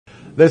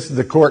This is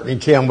the Courtney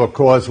Campbell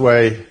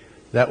Causeway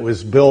that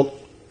was built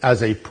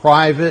as a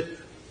private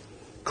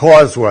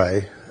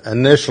causeway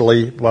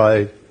initially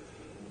by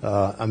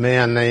a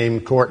man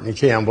named Courtney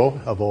Campbell,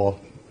 of all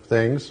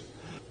things.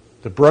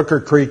 The Brooker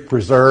Creek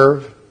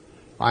Preserve.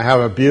 I have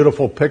a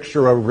beautiful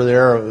picture over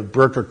there of the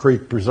Brooker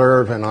Creek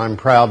Preserve, and I'm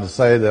proud to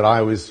say that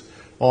I was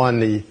on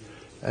the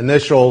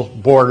initial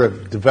board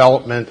of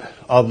development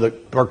of the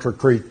Brooker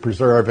Creek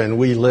Preserve, and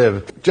we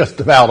live just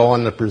about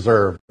on the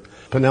preserve.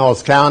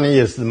 Pinellas County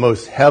is the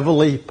most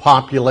heavily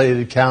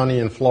populated county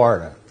in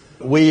Florida.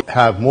 We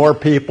have more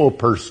people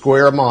per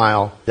square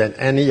mile than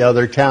any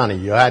other county.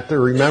 You have to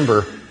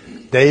remember,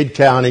 Dade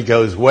County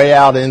goes way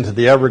out into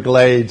the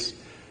Everglades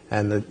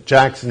and the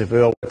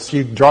Jacksonville.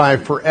 You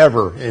drive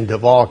forever in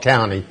Duval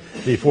County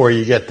before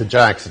you get to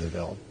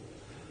Jacksonville.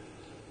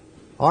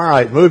 All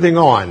right, moving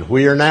on.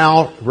 We are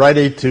now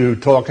ready to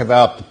talk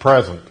about the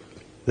present.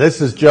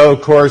 This is Joe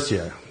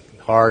Corsia,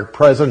 our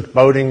present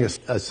Boating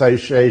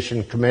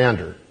Association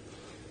commander.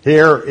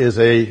 Here is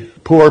a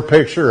poor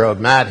picture of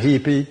Matt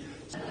Heapy.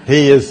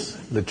 He is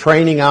the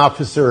training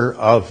officer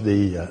of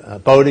the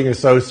Boating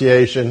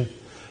Association,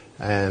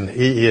 and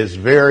he is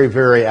very,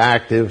 very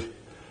active,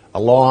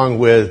 along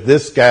with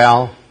this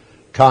gal,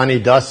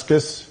 Connie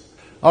Duskus.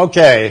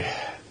 Okay,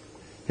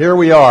 here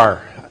we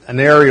are,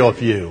 an aerial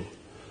view.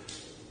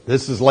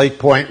 This is Lake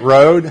Point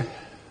Road.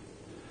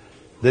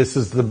 This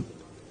is the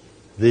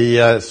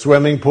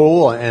swimming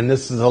pool, and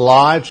this is the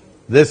lodge.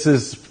 This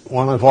is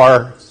one of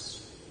our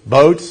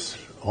boats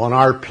on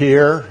our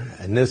pier,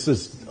 and this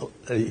is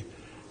a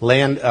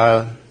land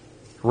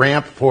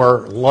ramp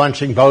for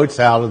launching boats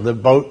out of the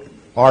boat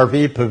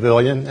RV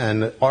pavilion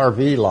and the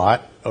RV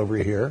lot over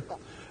here.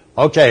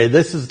 Okay,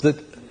 this is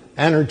the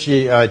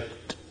energy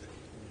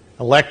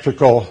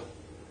electrical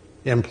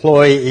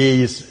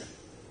employees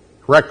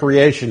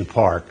recreation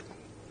park.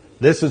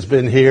 This has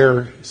been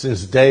here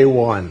since day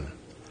one.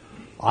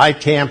 I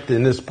camped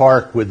in this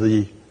park with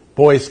the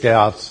Boy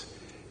Scouts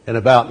in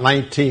about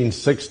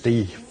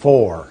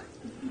 1964.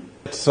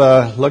 Let's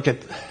look at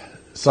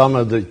some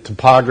of the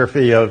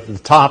topography of the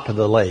top of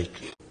the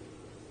lake.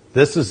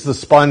 This is the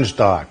sponge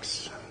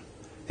docks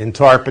in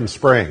Tarpon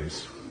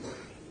Springs.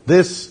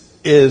 This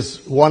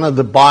is one of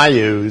the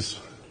bayous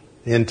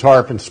in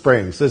Tarpon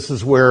Springs. This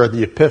is where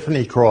the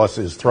Epiphany Cross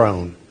is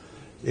thrown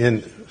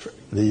in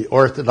the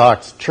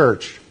Orthodox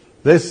Church.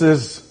 This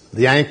is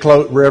the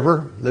Anclote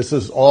River. This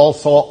is all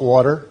salt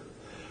water.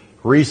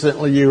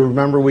 Recently, you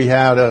remember we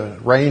had a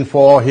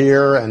rainfall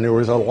here and there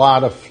was a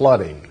lot of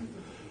flooding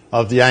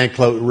of the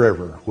Anclote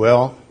River.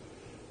 Well,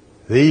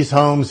 these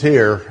homes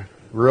here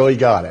really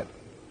got it.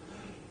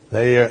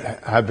 They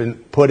have been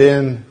put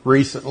in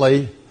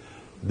recently.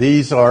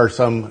 These are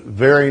some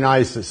very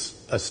nice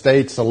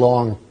estates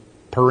along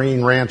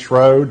Perrine Ranch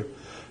Road.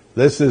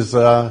 This is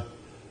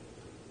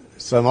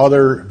some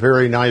other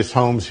very nice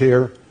homes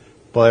here,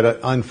 but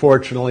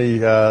unfortunately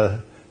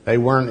they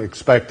weren't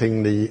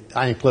expecting the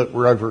Anclote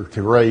River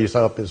to raise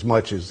up as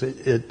much as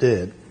it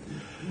did.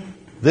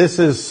 This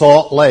is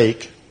Salt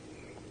Lake.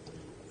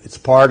 It's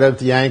part of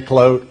the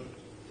Anclote.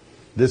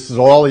 This is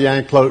all the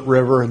Anclote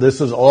River.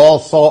 This is all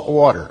salt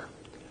water.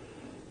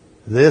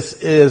 This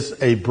is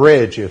a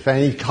bridge. If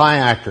any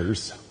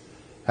kayakers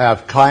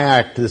have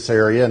kayaked this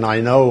area, and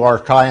I know our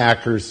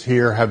kayakers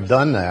here have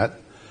done that,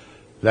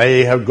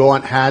 they have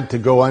had to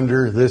go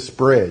under this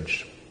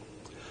bridge.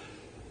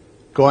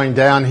 Going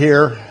down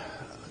here,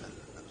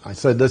 I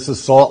said this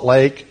is Salt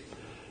Lake.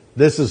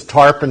 This is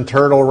Tarpon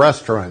Turtle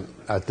Restaurant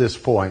at this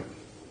point.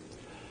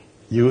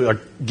 You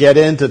get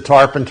into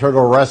Tarpon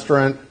Turtle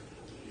Restaurant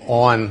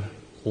on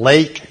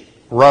Lake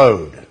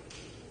Road,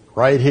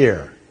 right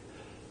here,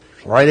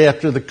 right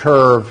after the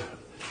curve.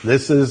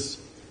 This is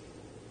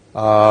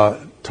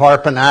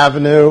Tarpon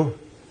Avenue,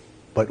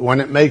 but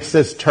when it makes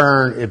this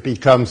turn, it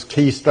becomes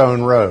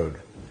Keystone Road.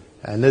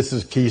 And this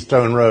is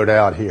Keystone Road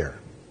out here.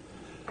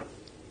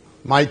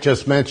 Might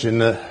just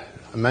mention, I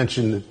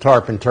mentioned the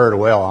Tarpon Turtle.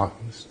 Well, I'll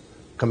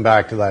come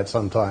back to that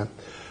sometime.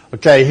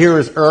 Okay, here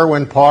is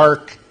Irwin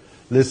Park.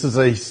 This is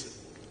a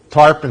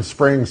Tarpon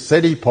Springs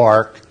City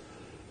Park.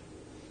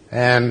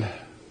 And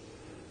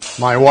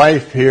my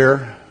wife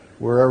here,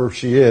 wherever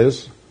she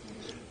is,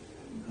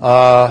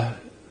 taught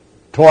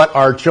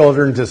our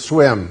children to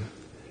swim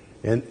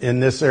in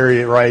this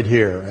area right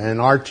here.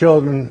 And our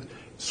children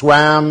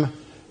swam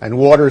and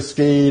water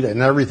skied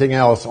and everything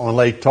else on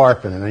Lake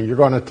Tarpon. And you're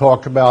going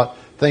to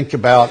think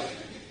about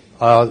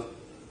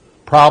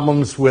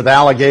problems with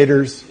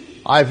alligators.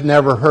 I've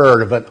never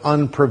heard of an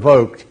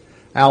unprovoked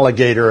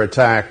alligator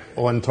attack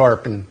on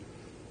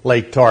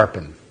Lake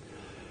Tarpon.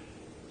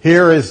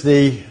 Here is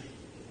the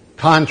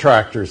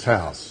contractor's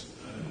house.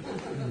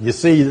 You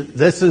see,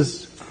 this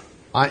is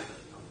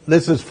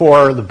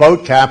for the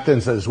boat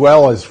captains as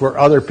well as for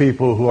other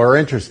people who are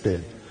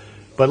interested.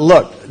 But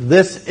look,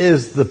 this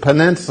is the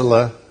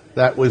peninsula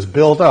that was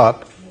built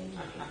up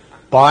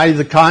by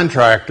the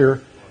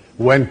contractor.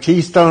 When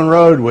Keystone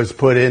Road was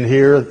put in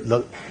here,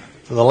 the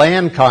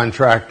land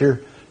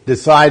contractor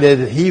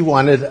decided he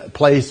wanted a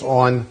place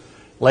on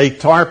Lake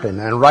Tarpon.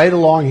 And right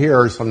along here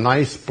are some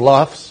nice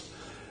bluffs.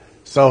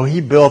 So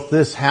he built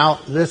this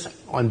house,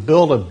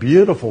 built a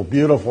beautiful,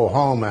 beautiful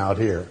home out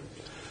here.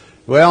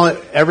 Well,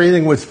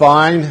 everything was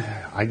fine.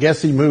 I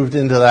guess he moved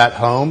into that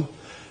home.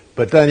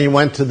 But then he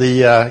went to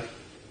the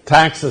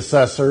tax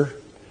assessor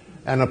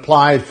and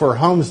applied for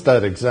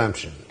homestead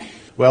exemption.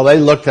 Well, they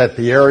looked at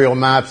the aerial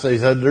maps. They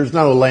said, there's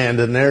no land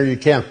in there. You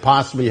can't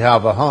possibly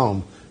have a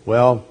home.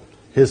 Well,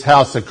 his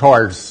house of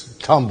cards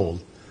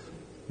tumbled,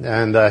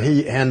 and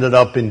he ended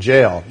up in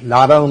jail,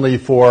 not only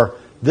for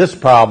this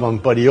problem,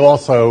 but he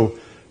also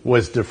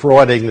was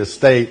defrauding the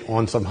state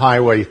on some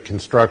highway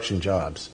construction jobs.